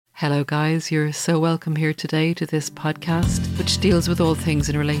Hello guys, you're so welcome here today to this podcast, which deals with all things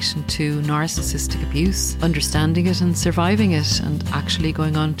in relation to narcissistic abuse, understanding it and surviving it, and actually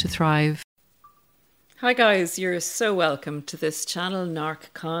going on to thrive. Hi guys, you're so welcome to this channel,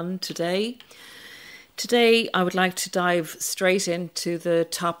 NarcCon, today. Today I would like to dive straight into the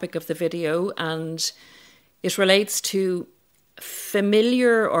topic of the video, and it relates to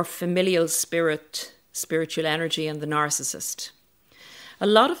familiar or familial spirit, spiritual energy, and the narcissist. A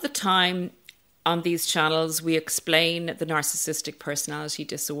lot of the time on these channels, we explain the narcissistic personality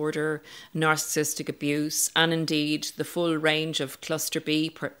disorder, narcissistic abuse, and indeed the full range of cluster B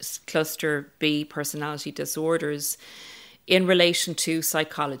personality disorders in relation to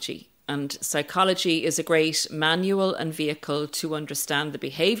psychology. And psychology is a great manual and vehicle to understand the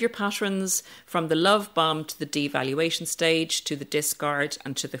behaviour patterns from the love bomb to the devaluation stage, to the discard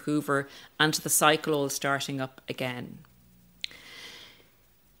and to the hoover, and to the cycle all starting up again.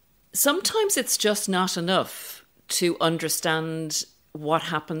 Sometimes it's just not enough to understand what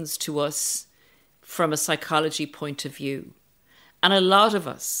happens to us from a psychology point of view. And a lot of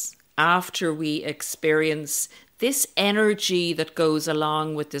us, after we experience this energy that goes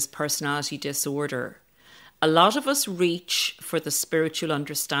along with this personality disorder, a lot of us reach for the spiritual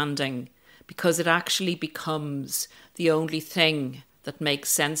understanding because it actually becomes the only thing that makes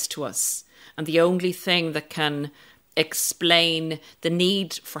sense to us and the only thing that can explain the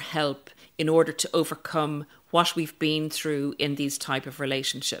need for help in order to overcome what we've been through in these type of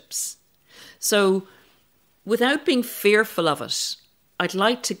relationships. So without being fearful of it, I'd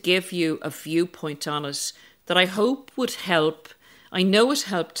like to give you a viewpoint on it that I hope would help. I know it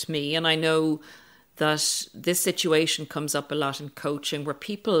helped me, and I know that this situation comes up a lot in coaching where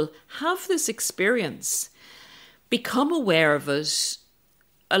people have this experience, become aware of it.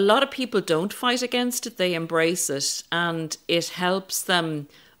 A lot of people don't fight against it, they embrace it, and it helps them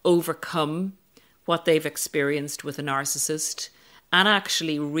overcome what they've experienced with a narcissist and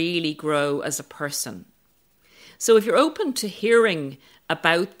actually really grow as a person. So if you're open to hearing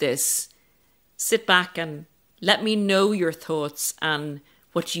about this, sit back and let me know your thoughts and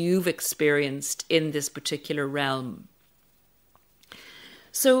what you've experienced in this particular realm.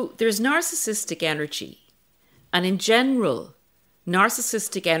 So there's narcissistic energy, and in general,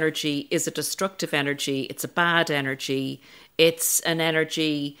 narcissistic energy is a destructive energy. It's a bad energy. It's an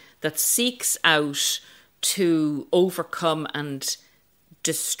energy that seeks out to overcome and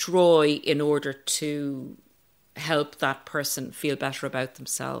destroy in order to help that person feel better about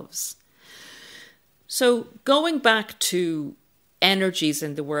themselves. So going back to energies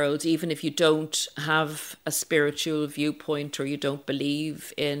in the world, even if you don't have a spiritual viewpoint or you don't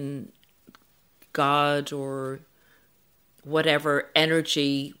believe in God or whatever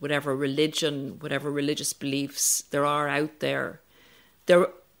energy, whatever religion, whatever religious beliefs there are out there, there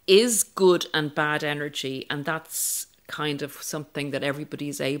is good and bad energy, and that's kind of something that everybody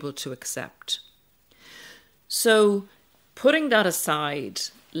is able to accept. So putting that aside,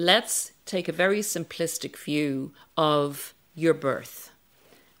 let's take a very simplistic view of your birth.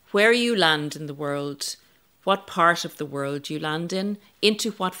 Where you land in the world, what part of the world you land in,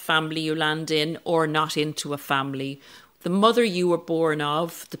 into what family you land in or not into a family, the mother you were born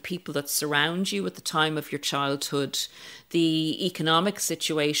of, the people that surround you at the time of your childhood, the economic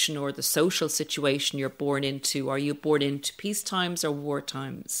situation or the social situation you're born into. Are you born into peace times or war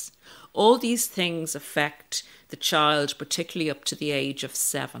times? All these things affect the child, particularly up to the age of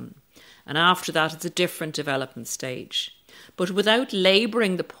 7. And after that, it's a different development stage. But without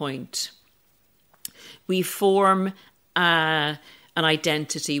labouring the point, we form an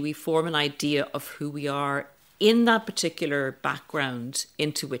identity, we form an idea of who we are in that particular background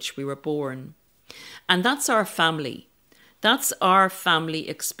into which we were born. And that's our family. That's our family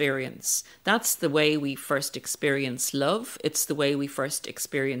experience. That's the way we first experience love. It's the way we first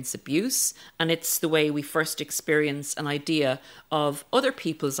experience abuse. And it's the way we first experience an idea of other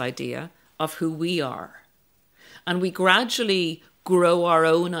people's idea of who we are. And we gradually grow our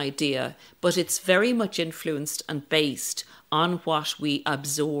own idea, but it's very much influenced and based on what we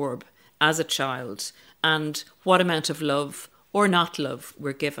absorb as a child and what amount of love or not love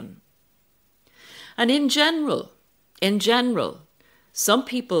we're given. And in general, some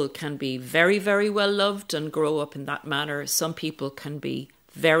people can be very, very well loved and grow up in that manner. Some people can be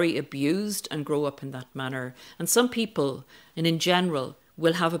very abused and grow up in that manner. And some people, and in general,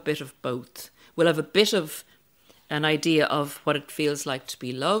 will have a bit of both. Will have a bit of an idea of what it feels like to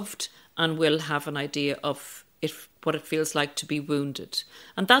be loved, and will have an idea of what it feels like to be wounded.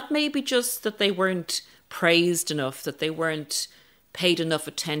 And that may be just that they weren't praised enough, that they weren't paid enough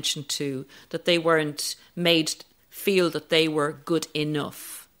attention to, that they weren't made feel that they were good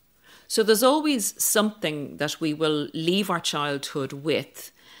enough. So there's always something that we will leave our childhood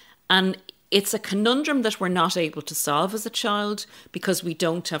with. And it's a conundrum that we're not able to solve as a child because we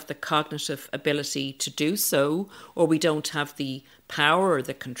don't have the cognitive ability to do so, or we don't have the power or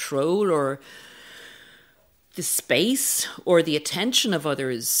the control or the space or the attention of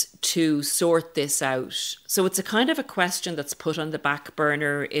others to sort this out. So it's a kind of a question that's put on the back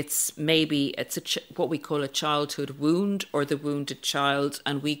burner. It's what we call a childhood wound, or the wounded child,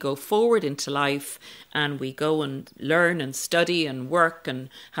 and we go forward into life and we go and learn and study and work and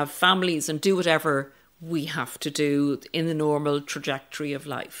have families and do whatever we have to do in the normal trajectory of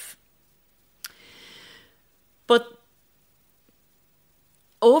life. But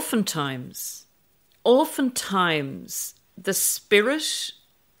oftentimes, the spirit,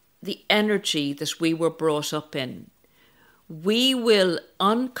 the energy that we were brought up in, we will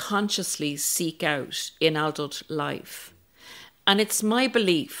unconsciously seek out in adult life. And it's my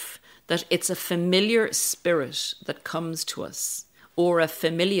belief that it's a familiar spirit that comes to us, or a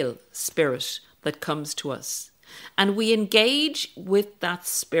familial spirit that comes to us. And we engage with that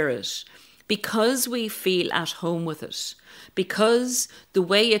spirit because we feel at home with it, because the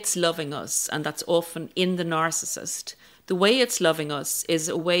way it's loving us, and that's often in the narcissist, the way it's loving us is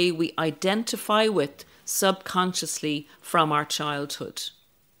a way we identify with subconsciously from our childhood.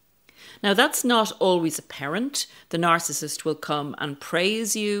 Now, that's not always apparent. The narcissist will come and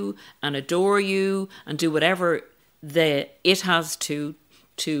praise you and adore you and do whatever it has to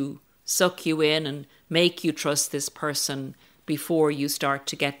suck you in and make you trust this person before you start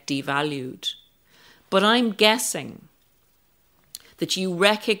to get devalued. But I'm guessing that you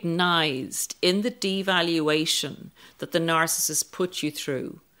recognized in the devaluation that the narcissist put you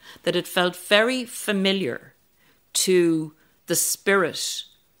through, that it felt very familiar to the spirit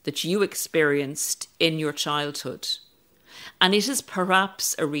that you experienced in your childhood. And it is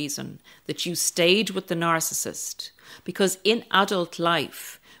perhaps a reason that you stayed with the narcissist, because in adult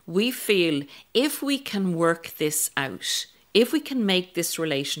life, we feel if we can work this out, if we can make this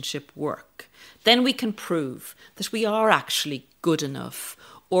relationship work, then we can prove that we are actually good enough,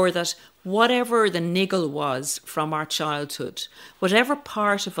 or that whatever the niggle was from our childhood, whatever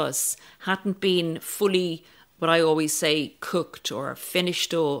part of us hadn't been fully, what I always say, cooked or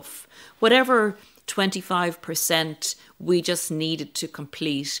finished off, whatever 25% we just needed to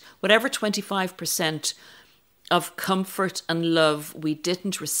complete, whatever 25% of comfort and love we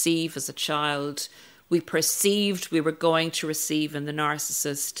didn't receive as a child, we perceived we were going to receive in the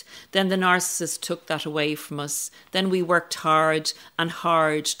narcissist. Then the narcissist took that away from us. Then we worked hard and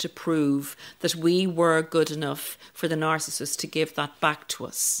hard to prove that we were good enough for the narcissist to give that back to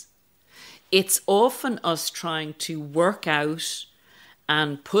us. It's often us trying to work out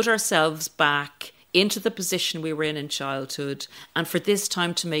and put ourselves back into the position we were in childhood, and for this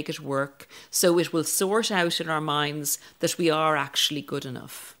time to make it work, so it will sort out in our minds that we are actually good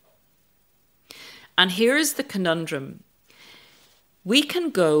enough. And here's the conundrum. We can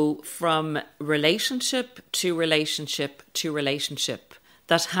go from relationship to relationship to relationship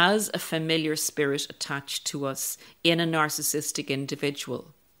that has a familiar spirit attached to us in a narcissistic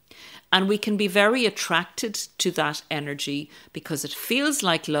individual. And we can be very attracted to that energy because it feels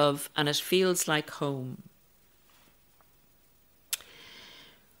like love and it feels like home.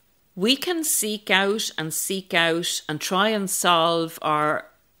 We can seek out and try and solve our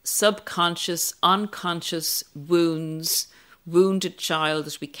subconscious, unconscious wounds, wounded child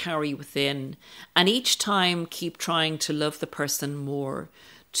that we carry within, and each time keep trying to love the person more,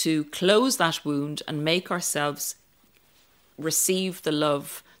 to close that wound and make ourselves receive the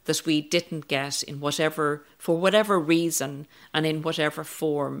love that we didn't get for whatever reason and in whatever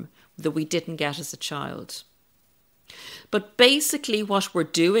form that we didn't get as a child. But basically what we're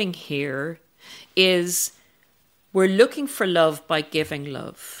doing here is we're looking for love by giving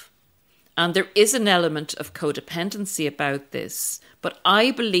love. And there is an element of codependency about this, but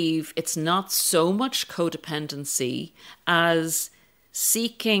I believe it's not so much codependency as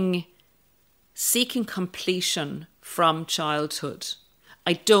seeking completion from childhood.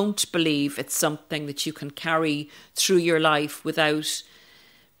 I don't believe it's something that you can carry through your life without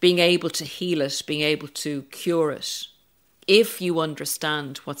being able to heal it, being able to cure it, if you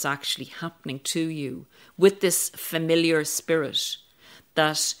understand what's actually happening to you with this familiar spirit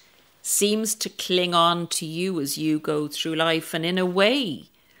that seems to cling on to you as you go through life, and in a way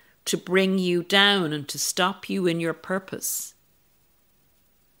to bring you down and to stop you in your purpose.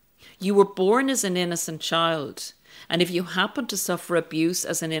 You were born as an innocent child, and if you happen to suffer abuse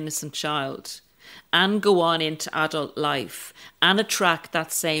as an innocent child and go on into adult life and attract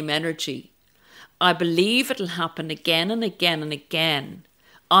that same energy, I believe it'll happen again and again and again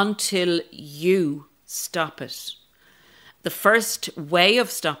until you stop it. The first way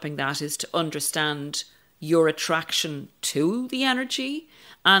of stopping that is to understand your attraction to the energy.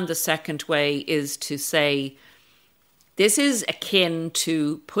 And the second way is to say, this is akin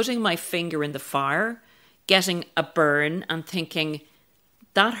to putting my finger in the fire, getting a burn and thinking,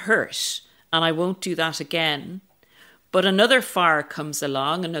 that hurt and I won't do that again. But another fire comes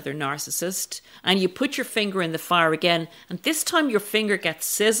along, another narcissist, and you put your finger in the fire again, and this time your finger gets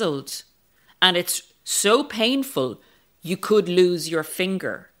sizzled and it's so painful you could lose your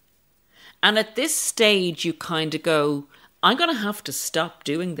finger. And at this stage you kind of go, I'm going to have to stop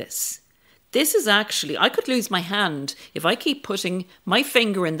doing this. This is actually, I could lose my hand if I keep putting my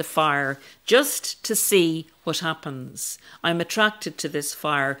finger in the fire just to see what happens. I'm attracted to this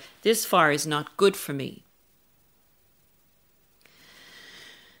fire. This fire is not good for me.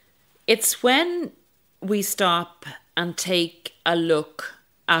 It's when we stop and take a look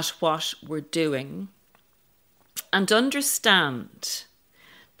at what we're doing and understand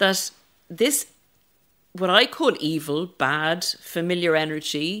that this, what I call evil, bad, familiar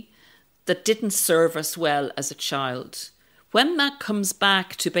energy that didn't serve us well as a child, when that comes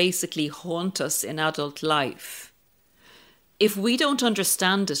back to basically haunt us in adult life, if we don't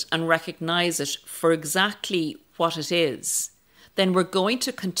understand it and recognize it for exactly what it is, then we're going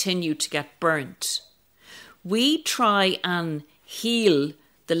to continue to get burnt. We try and heal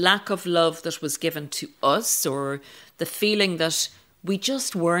the lack of love that was given to us, or the feeling that we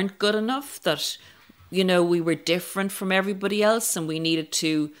just weren't good enough, that, you know, we were different from everybody else and we needed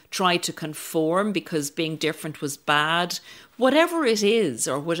to try to conform because being different was bad. Whatever it is,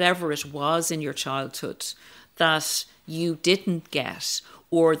 or whatever it was in your childhood that you didn't get,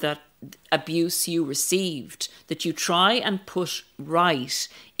 or that abuse you received, that you try and put right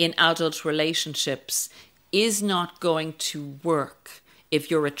in adult relationships, is not going to work if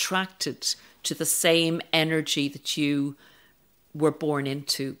you're attracted to the same energy that you were born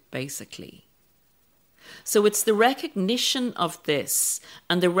into, basically. So it's the recognition of this,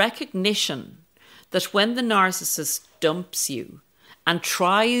 and the recognition that when the narcissist dumps you and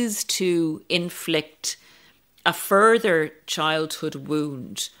tries to inflict a further childhood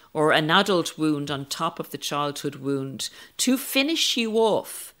wound or an adult wound on top of the childhood wound to finish you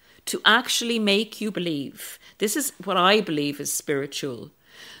off, to actually make you believe, this is what I believe is spiritual,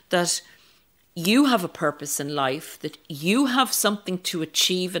 that you have a purpose in life, that you have something to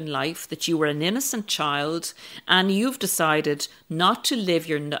achieve in life, that you were an innocent child and you've decided not to live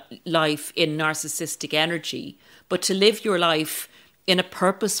your life in narcissistic energy, but to live your life in a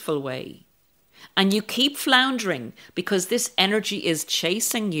purposeful way. And you keep floundering because this energy is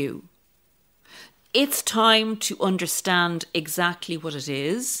chasing you. It's time to understand exactly what it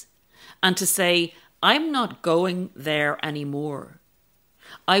is and to say, I'm not going there anymore.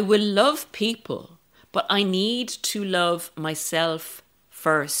 I will love people, but I need to love myself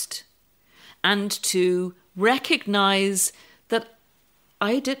first, and to recognize that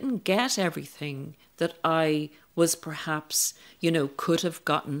I didn't get everything that I was perhaps, could have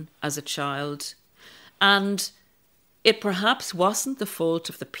gotten as a child. And it perhaps wasn't the fault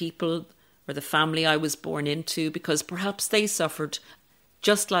of the people or the family I was born into, because perhaps they suffered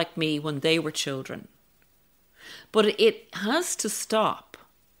just like me when they were children. But it has to stop.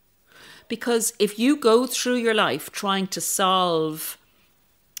 Because if you go through your life trying to solve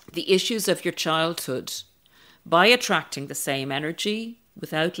the issues of your childhood by attracting the same energy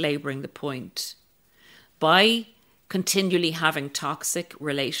without labouring the point, by continually having toxic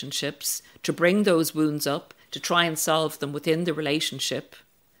relationships to bring those wounds up, to try and solve them within the relationship,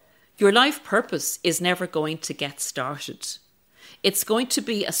 your life purpose is never going to get started. It's going to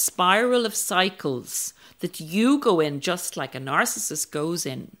be a spiral of cycles that you go in just like a narcissist goes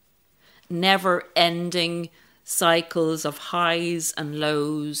in. Never-ending cycles of highs and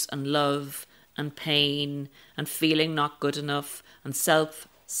lows and love and pain and feeling not good enough and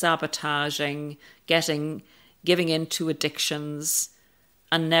self-sabotaging, giving in to addictions,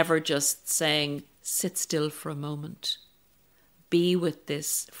 and never just saying, sit still for a moment. Be with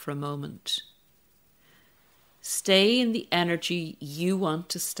this for a moment. Stay in the energy you want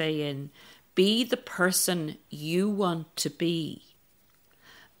to stay in. Be the person you want to be.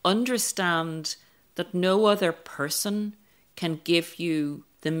 Understand that no other person can give you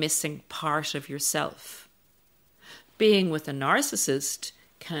the missing part of yourself. Being with a narcissist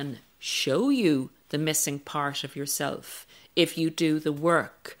can show you the missing part of yourself if you do the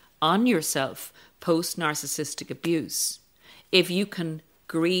work on yourself post-narcissistic abuse. If you can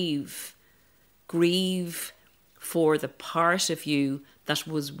grieve for the part of you that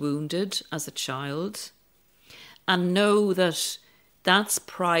was wounded as a child, and know that That's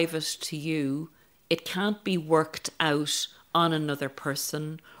private to you. It can't be worked out on another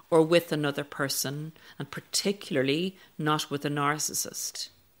person or with another person, and particularly not with a narcissist.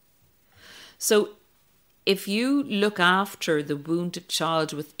 So if you look after the wounded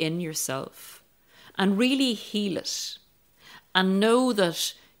child within yourself and really heal it and know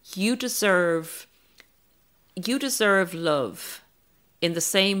that you deserve love in the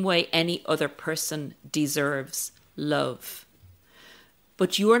same way any other person deserves love.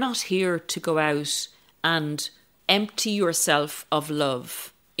 But you are not here to go out and empty yourself of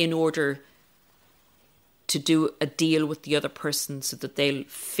love in order to do a deal with the other person so that they'll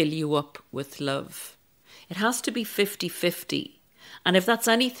fill you up with love. It has to be 50-50. And if that's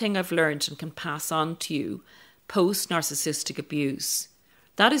anything I've learned and can pass on to you post-narcissistic abuse,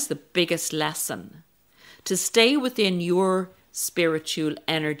 that is the biggest lesson. To stay within your spiritual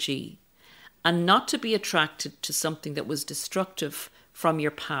energy and not to be attracted to something that was destructive from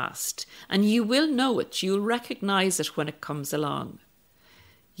your past. And you will know it. You'll recognize it when it comes along.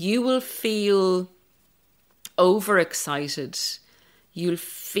 You will feel overexcited. You'll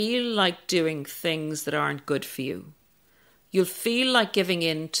feel like doing things that aren't good for you. You'll feel like giving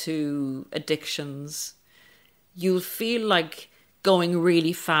in to addictions. You'll feel like going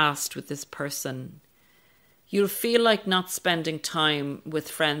really fast with this person. You'll feel like not spending time with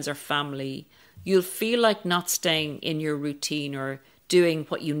friends or family. You'll feel like not staying in your routine or doing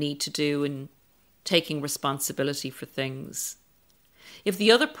what you need to do and taking responsibility for things. If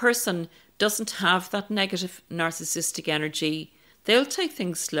the other person doesn't have that negative narcissistic energy, they'll take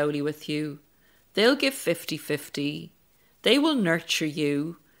things slowly with you. They'll give 50-50. They will nurture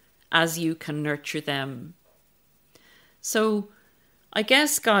you as you can nurture them. So I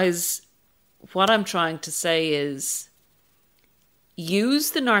guess, guys, what I'm trying to say is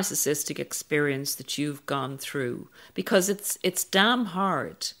use the narcissistic experience that you've gone through, because it's damn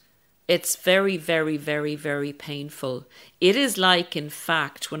hard. It's very, very, very, very painful. It is like, in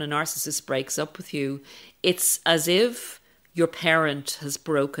fact, when a narcissist breaks up with you, it's as if your parent has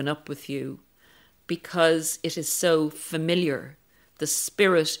broken up with you, because it is so familiar. The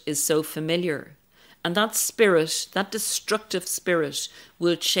spirit is so familiar. And that spirit, that destructive spirit,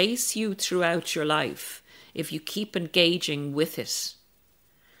 will chase you throughout your life if you keep engaging with it.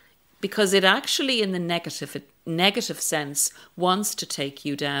 Because it actually, in the negative sense, wants to take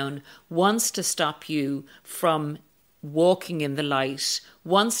you down, wants to stop you from walking in the light,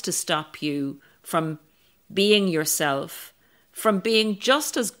 wants to stop you from being yourself, from being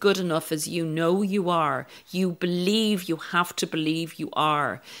just as good enough as you know you are. You believe, you have to believe you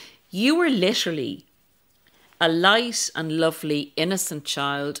are. You are literally a light and lovely, innocent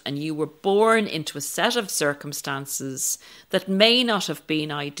child, and you were born into a set of circumstances that may not have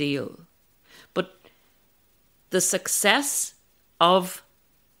been ideal. But the success of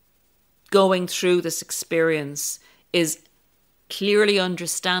going through this experience is clearly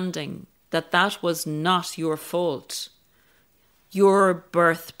understanding that that was not your fault. Your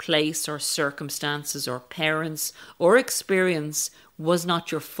birthplace or circumstances or parents or experience was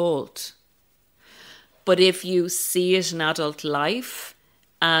not your fault. But if you see it in adult life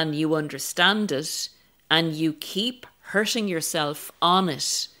and you understand it and you keep hurting yourself on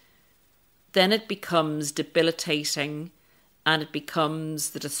it, then it becomes debilitating and it becomes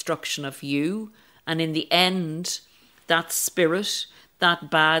the destruction of you. And in the end, that spirit,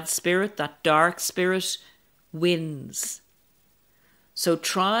 that bad spirit, that dark spirit wins. So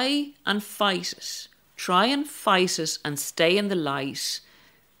try and fight it. Try and fight it and stay in the light.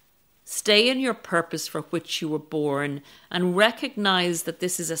 Stay in your purpose for which you were born, and recognize that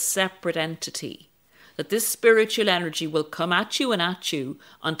this is a separate entity, that this spiritual energy will come at you and at you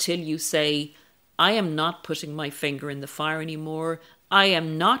until you say, I am not putting my finger in the fire anymore. I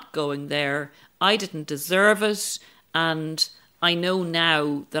am not going there. I didn't deserve it. And I know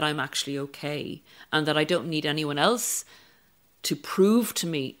now that I'm actually okay and that I don't need anyone else to prove to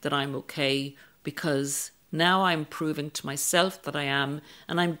me that I'm okay, because now I'm proving to myself that I am,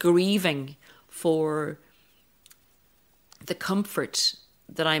 and I'm grieving for the comfort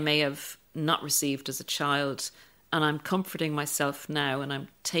that I may have not received as a child, and I'm comforting myself now, and I'm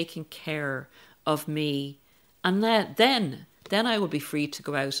taking care of me. And then I will be free to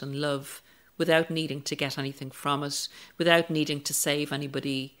go out and love without needing to get anything from it, without needing to save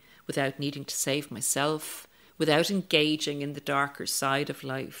anybody, without needing to save myself, without engaging in the darker side of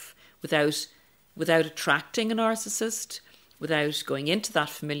life, without attracting a narcissist, without going into that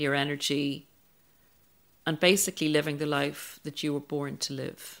familiar energy, and basically living the life that you were born to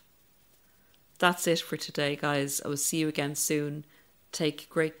live. That's it for today, guys. I will see you again soon. Take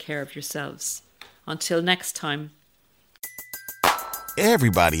great care of yourselves. Until next time.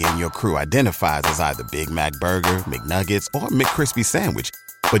 Everybody in your crew identifies as either Big Mac Burger, McNuggets, or McCrispy Sandwich.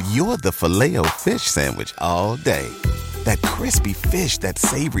 But you're the Filet-O-Fish Sandwich all day. That crispy fish, that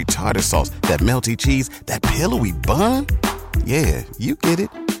savory tartar sauce, that melty cheese, that pillowy bun. Yeah, you get it.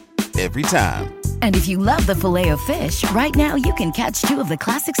 Every time. And if you love the Filet-O-Fish, right now you can catch two of the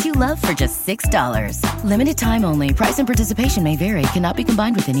classics you love for just $6. Limited time only. Price and participation may vary. Cannot be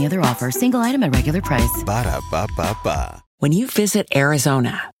combined with any other offer. Single item at regular price. Ba-da-ba-ba-ba. When you visit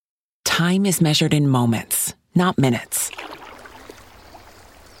Arizona, time is measured in moments, not minutes.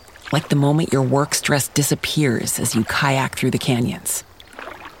 Like the moment your work stress disappears as you kayak through the canyons.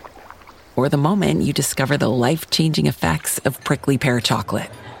 Or the moment you discover the life-changing effects of prickly pear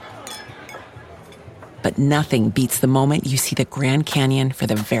chocolate. But nothing beats the moment you see the Grand Canyon for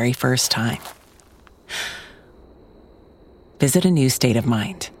the very first time. Visit a new state of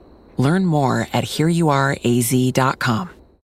mind. Learn more at hereyouareaz.com.